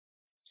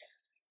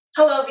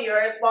Hello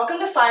viewers, welcome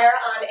to FHIR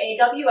on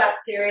AWS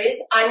Series.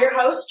 I'm your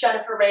host,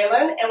 Jennifer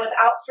Raylan, and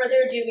without further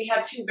ado, we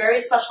have two very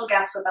special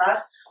guests with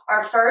us.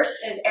 Our first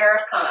is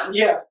Arif Khan.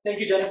 Yeah, thank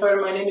you, Jennifer.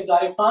 My name is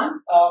Arif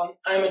Khan.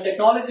 I'm a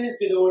technologist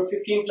with over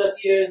 15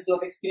 plus years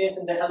of experience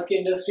in the healthcare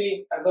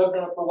industry. I've worked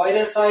on a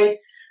provider side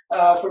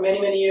for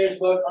many years,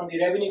 worked on the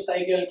revenue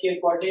cycle, care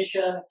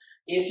coordination,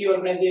 AC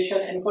organization,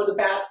 and for the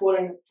past four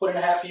and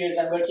a half years,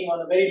 I'm working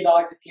on a very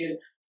large scale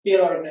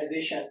peer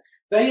organization.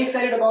 Very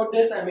excited about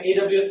this. I'm an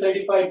AWS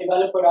certified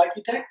developer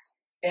architect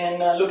and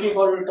looking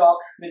forward to talk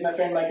with my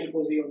friend Michael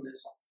Cozy on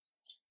this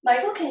one.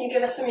 Michael, can you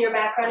give us some of your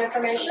background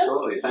information?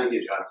 Absolutely. Thank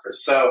you, Jennifer.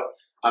 So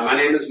my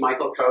name is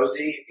Michael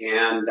Cozy,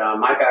 and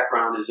my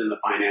background is in the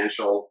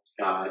financial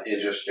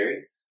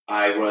industry.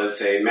 I was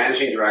a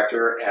managing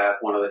director at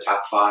one of the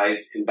top 5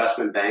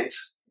 investment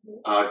banks,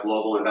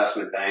 global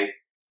investment bank,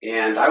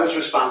 and I was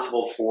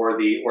responsible for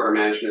the order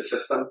management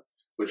system,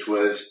 which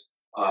was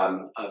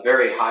a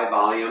very high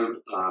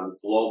volume,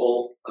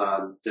 global,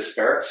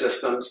 disparate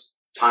systems,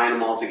 tying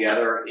them all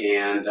together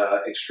and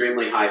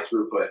extremely high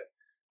throughput.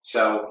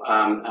 So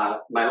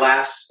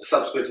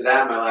subsequent to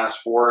that, my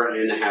last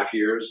 4.5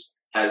 years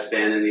has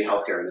been in the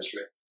healthcare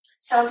industry.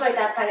 Sounds like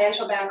that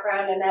financial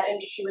background in that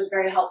industry was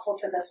very helpful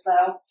to this,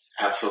 though.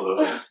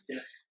 Absolutely. Yeah.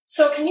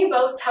 So can you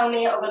both tell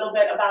me a little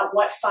bit about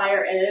what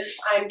FHIR is?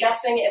 I'm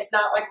guessing it's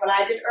not like what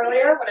I did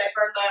earlier when I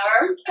burned my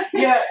arm.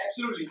 Yeah,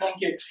 absolutely. Thank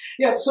you.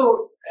 Yeah,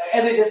 so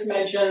as I just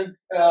mentioned,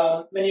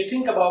 when you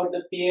think about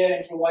the payer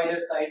and provider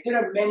side,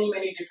 there are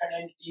many different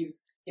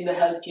entities in the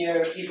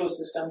healthcare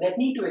ecosystem that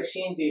need to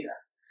exchange data.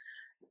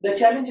 The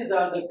challenges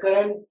are the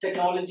current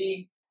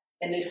technology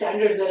and the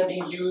standards that are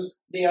being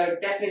used, they are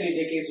definitely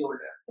decades older.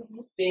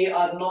 Mm-hmm. They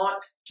are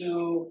not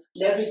to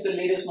leverage the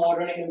latest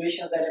modern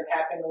innovations that have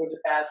happened over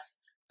the past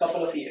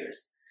couple of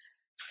years.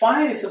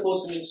 FHIR is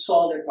supposed to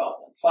solve that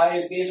problem. FHIR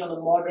is based on the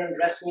modern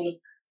RESTful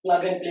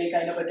plug-and-play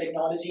kind of a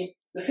technology.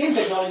 The same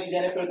technology,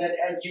 Jennifer, that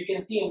as you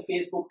can see in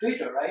Facebook,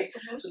 Twitter, right?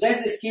 Mm-hmm. So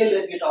that's the scale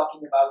that we're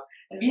talking about.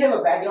 And we have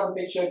a background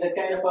picture that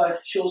kind of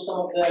shows some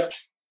of the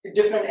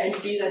different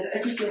entities. And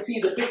as you can see,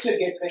 the picture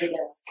gets very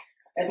dense.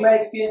 As my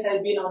experience has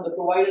been on the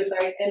provider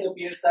side and the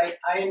peer side,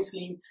 I am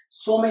seeing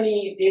so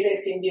many data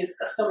exchanges,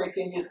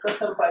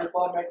 custom file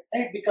formats,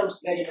 and it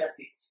becomes very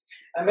messy.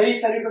 I'm very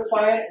excited for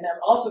FHIR, and I'm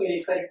also very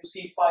excited to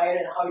see FHIR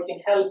and how it can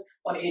help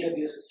on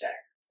AWS stack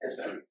as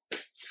well.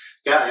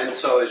 Yeah, and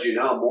so as you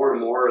know, more and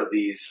more of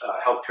these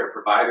healthcare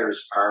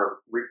providers are,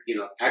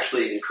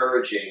 actually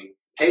encouraging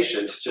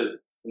patients to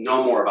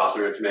know more about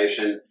their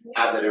information,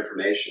 have that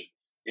information.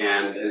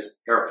 And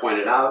as Eric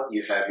pointed out,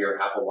 you have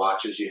your Apple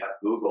Watches, you have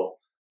Google.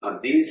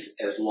 These,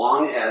 as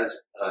long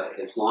as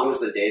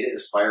the data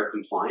is FHIR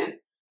compliant,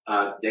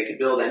 they could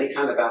build any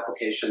kind of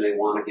application they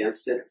want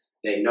against it.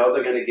 They know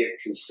they're going to get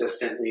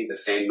consistently the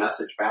same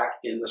message back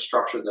in the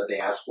structure that they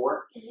ask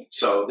for. Mm-hmm.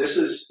 So this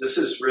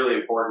is really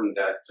important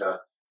that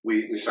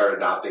we start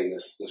adopting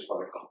this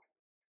protocol.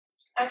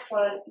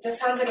 Excellent.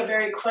 This sounds like a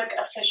very quick,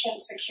 efficient,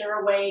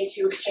 secure way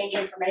to exchange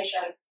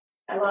information.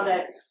 I love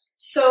it.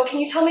 So can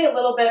you tell me a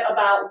little bit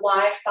about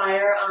why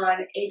FHIR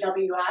on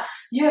AWS?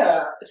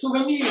 Yeah, so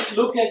when we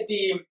look at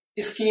the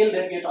scale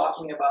that we're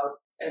talking about,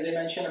 as I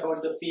mentioned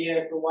about the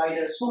peer,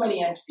 provider, so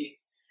many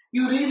entities,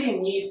 you really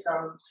need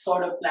some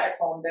sort of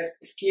platform that's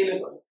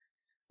scalable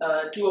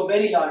to a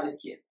very large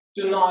scale.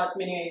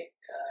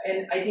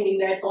 And I think in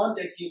that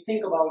context, you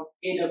think about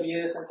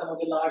AWS and some of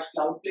the large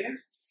cloud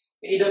players.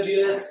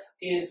 AWS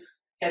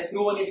has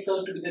proven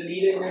itself to be the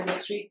leader in the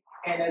industry.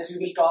 And as we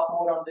will talk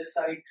more on this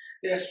side,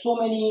 there are so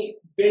many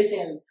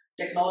built-in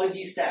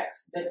technology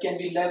stacks that can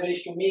be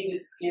leveraged to make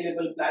this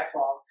scalable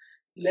platform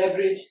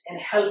leveraged and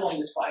help on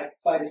this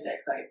FHIR stack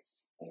side.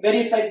 I'm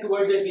very excited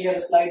towards it. We have a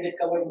slide that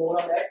covers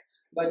more on that.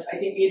 But I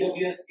think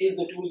AWS is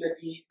the tool that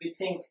we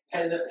think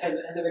has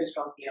a very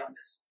strong play on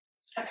this.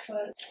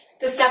 Excellent.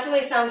 This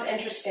definitely sounds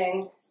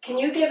interesting. Can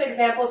you give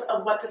examples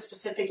of what the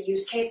specific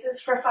use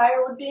cases for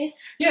FHIR would be?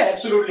 Yeah,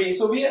 absolutely.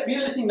 So we are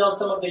listing down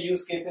some of the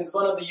use cases.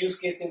 One of the use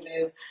cases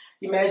is,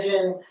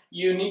 imagine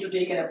you need to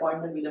take an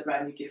appointment with a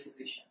primary care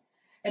physician.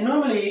 And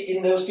normally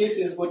in those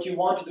cases, what you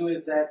want to do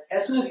is that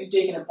as soon as you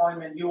take an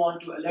appointment, you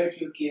want to alert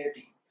your care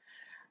team.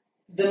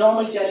 The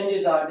normal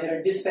challenges are there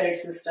are disparate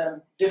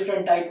systems,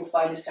 different type of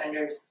file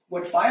standards.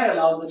 What FHIR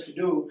allows us to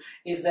do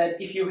is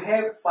that if you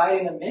have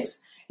FHIR in a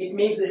mix, it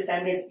makes the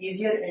standards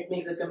easier and it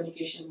makes the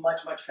communication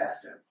much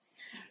faster.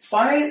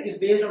 FHIR is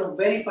based on a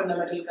very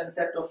fundamental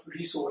concept of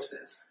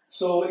resources.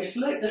 So it's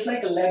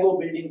like a Lego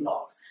building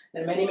blocks.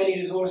 There are many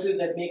resources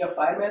that make a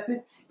FHIR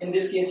message. In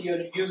this case,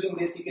 you're using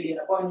basically an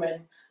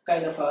appointment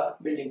kind of a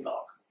building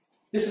block.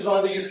 This is one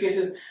of the use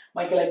cases.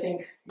 Michael, I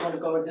think you want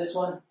to cover this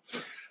one.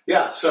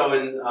 Yeah, so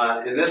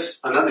in this,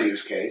 another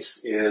use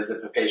case is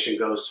if a patient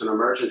goes to an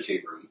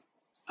emergency room,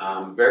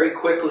 very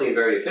quickly and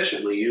very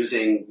efficiently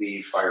using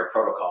the FHIR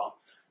protocol,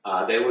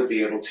 they would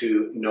be able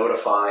to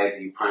notify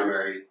the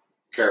primary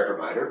care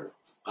provider.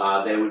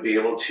 They would be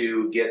able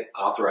to get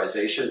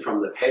authorization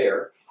from the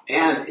payer,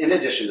 and in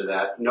addition to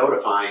that,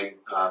 notifying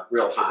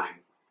real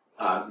time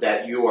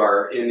that you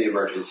are in the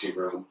emergency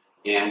room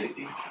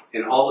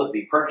and all of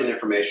the pertinent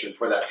information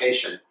for that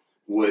patient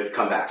would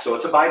come back. So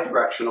it's a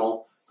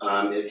bidirectional,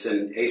 it's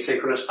an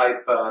asynchronous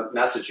type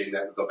messaging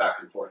that would go back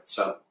and forth.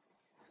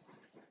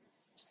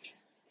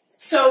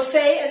 So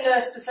say in the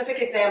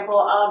specific example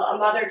of a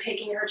mother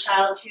taking her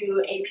child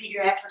to a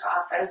pediatric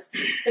office,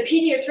 the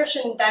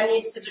pediatrician then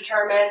needs to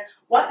determine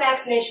what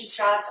vaccination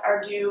shots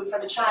are due for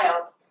the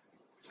child.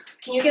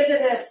 Can you give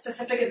a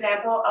specific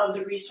example of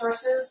the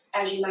resources,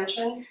 as you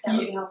mentioned? That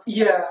would be helpful.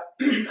 Yeah,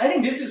 I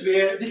think this is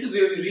where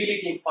we really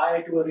take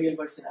FHIR to a real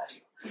world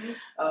scenario.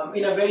 Mm-hmm.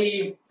 In a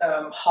very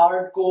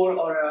hardcore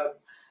or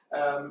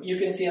you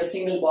can say a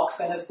single box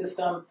kind of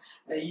system,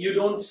 you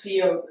don't see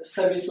a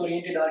service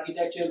oriented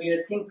architecture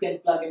where things can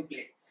plug and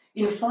play.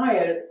 In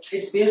FHIR,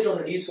 it's based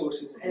on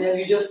resources, and as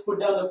you just put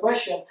down the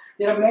question,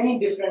 there are many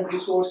different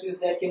resources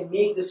that can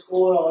make this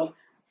overall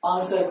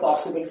answer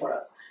possible for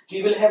us.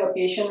 We will have a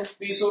patient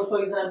resource, for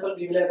example.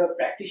 We will have a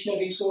practitioner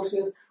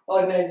resources,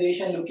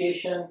 organization,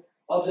 location,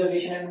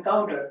 observation, and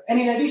encounter. And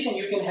in addition,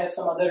 you can have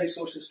some other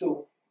resources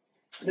too.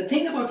 The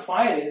thing about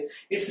FHIR is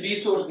it's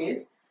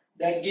resource-based.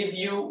 That gives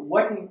you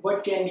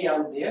what can be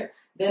out there.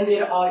 Then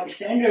there are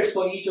standards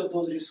for each of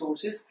those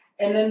resources.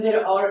 And then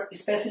there are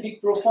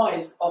specific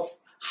profiles of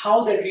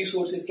how that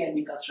resources can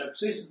be constructed.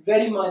 So it's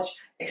very much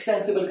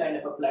extensible kind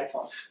of a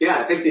platform. Yeah,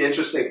 I think the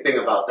interesting thing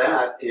about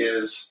that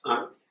is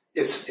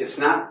it's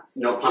not,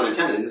 no pun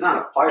intended, it's not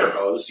a fire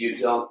hose. You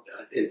don't,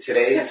 in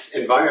today's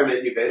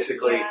environment, you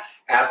basically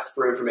ask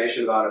for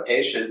information about a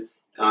patient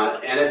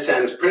and it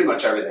sends pretty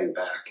much everything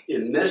back.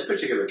 In this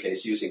particular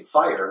case, using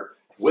FHIR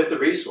with the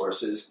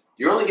resources,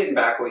 you're only getting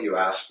back what you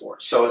asked for.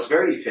 So it's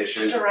very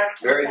efficient,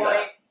 direct, very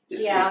fast.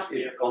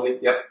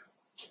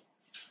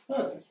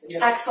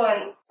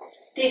 Excellent.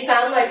 These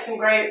sound like some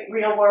great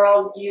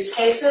real-world use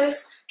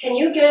cases. Can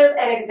you give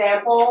an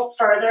example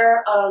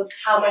further of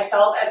how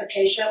myself as a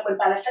patient would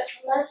benefit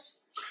from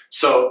this?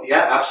 So,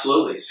 yeah,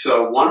 absolutely.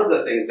 So one of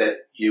the things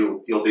that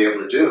you'll be able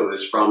to do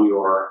is from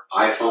your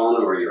iPhone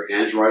or your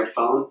Android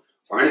phone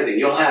or anything,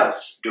 you'll have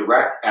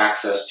direct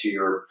access to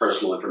your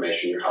personal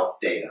information, your health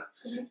data.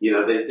 Mm-hmm. You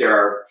know, there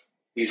are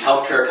these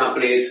healthcare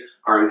companies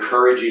are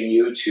encouraging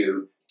you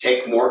to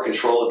take more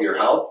control of your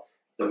health.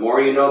 The more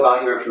you know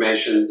about your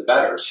information, the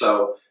better.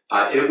 So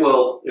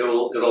it'll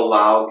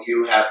allow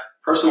you have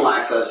personal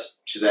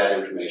access to that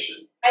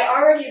information. I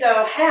already,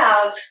 though,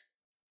 have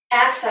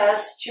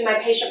access to my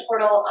patient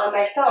portal on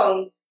my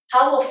phone.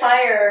 How will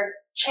FHIR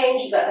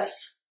change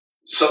this?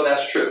 So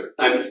that's true.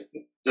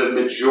 The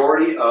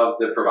majority of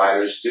the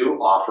providers do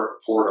offer a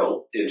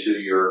portal into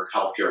your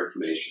healthcare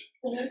information.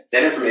 Mm-hmm.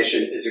 That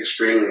information is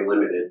extremely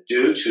limited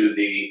due to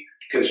the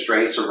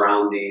constraints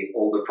around the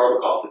older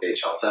protocols of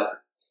HL7.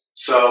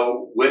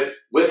 So with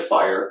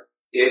FHIR,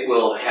 it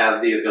will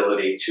have the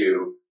ability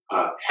to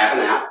have an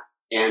app,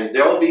 and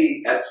there'll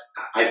be,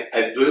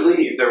 I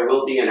believe there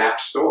will be an app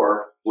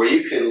store where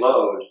you can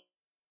load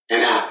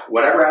an app,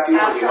 whatever app you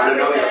want. You want to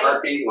know your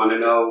heartbeat, you want to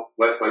know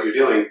what you're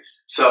doing.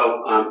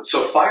 So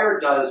FHIR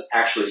does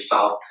actually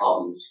solve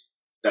problems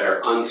that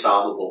are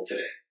unsolvable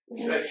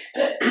today. Right.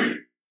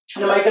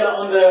 And Michael,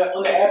 on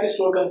the app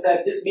store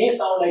concept, this may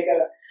sound like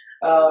a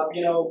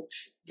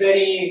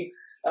very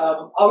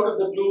out of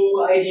the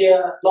blue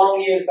idea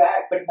long years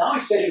back, but now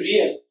it's very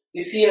real.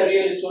 We see a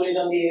real storage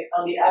on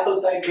the Apple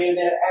side where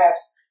there are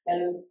apps,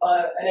 and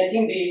I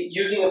think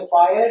using a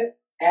FHIR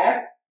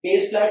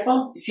app-based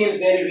platform seems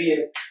very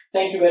real.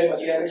 Thank you very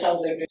much. Yeah, it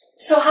sounds like great.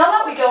 So how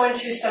about we go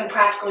into some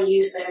practical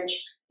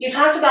usage? You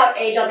talked about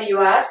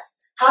AWS.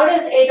 How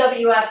does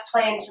AWS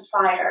play into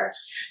FHIR?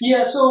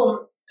 Yeah,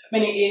 so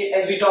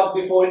as we talked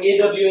before,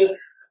 AWS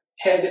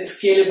has a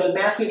scalable,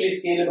 massively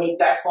scalable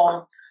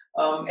platform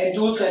and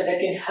toolset that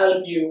can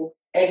help you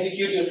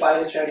execute your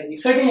FHIR strategy.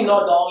 Certainly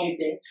not the only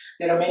thing.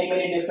 There are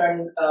many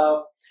different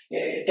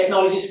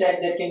technology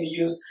stacks that can be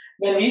used.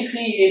 When we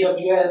see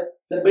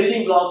AWS, the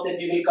building blocks that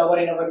we will cover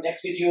in our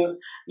next videos,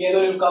 we are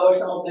going to cover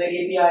some of the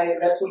API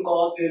RESTful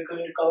calls. We are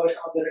going to cover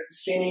some of the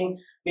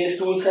streaming-based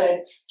toolset.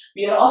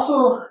 We are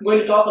also going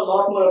to talk a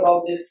lot more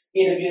about this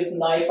AWS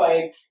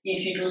NiFi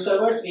EC2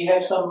 servers. We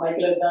have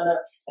Michael has done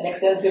an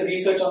extensive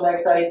research on that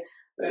side.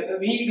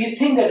 We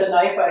think that the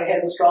NiFi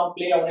has a strong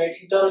play on it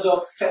in terms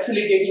of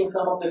facilitating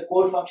some of the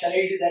core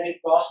functionality that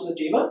it brought to the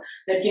table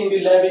that can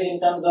be leveraged in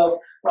terms of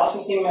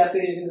processing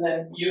messages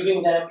and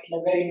using them in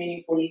a very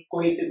meaningful,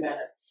 cohesive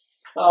manner.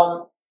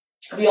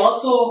 We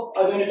also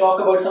are going to talk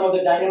about some of the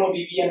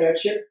DynamoDB and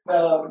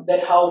Redshift,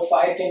 that how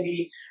FHIR can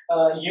be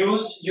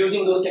used.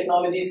 Using those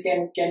technologies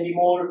can be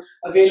more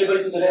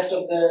available to the rest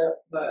of the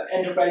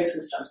enterprise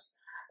systems.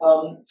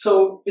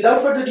 So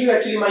without further ado,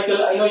 actually,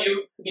 Michael, I know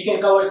we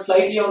can cover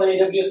slightly on the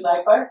AWS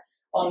NiFi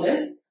on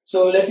this.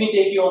 So let me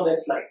take you on that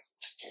slide.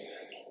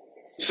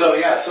 So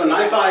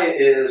NiFi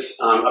is,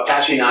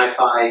 Apache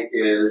NiFi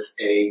is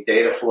a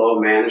data flow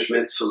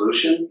management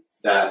solution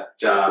that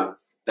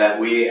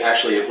we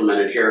actually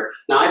implemented here.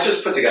 Now I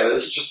just put together,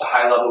 this is just a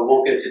high level, we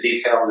won't get into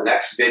detail. In the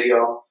next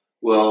video,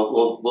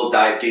 we'll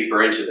dive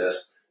deeper into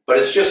this. But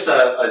it's just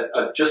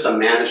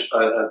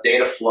a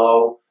data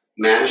flow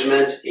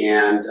management,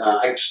 and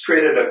I just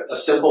created a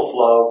simple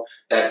flow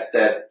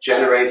that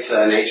generates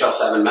an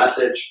HL7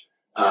 message,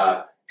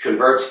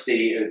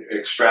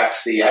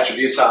 extracts the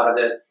attributes out of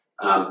it,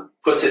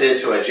 puts it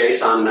into a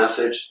JSON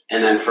message,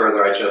 and then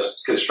further I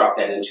just construct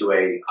that into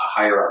a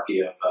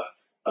hierarchy of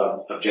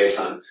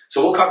JSON.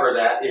 So we'll cover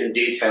that in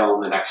detail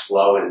in the next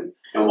flow and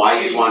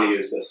why you want to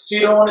use this. So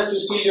you don't want us to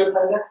steal your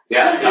thunder?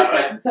 Yeah,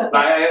 no,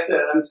 I have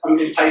to. I'm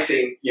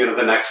enticing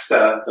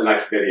the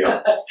next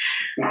video.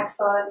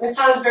 Excellent. This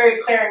sounds very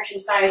clear and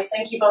concise.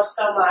 Thank you both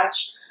so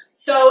much.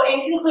 So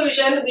in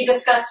conclusion, we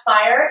discussed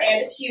FHIR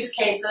and its use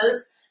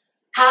cases,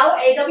 how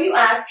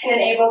AWS can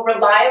enable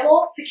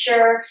reliable,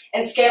 secure,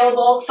 and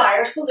scalable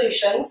FHIR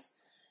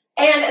solutions.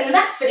 And in the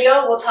next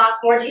video, we'll talk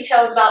more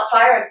details about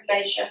FHIR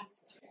implementation.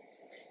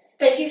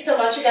 Thank you so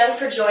much again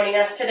for joining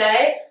us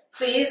today.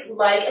 Please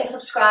like and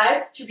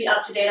subscribe to be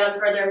up to date on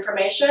further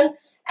information.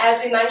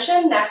 As we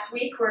mentioned, next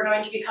week we're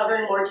going to be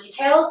covering more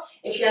details.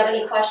 If you have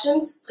any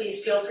questions,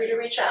 please feel free to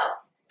reach out.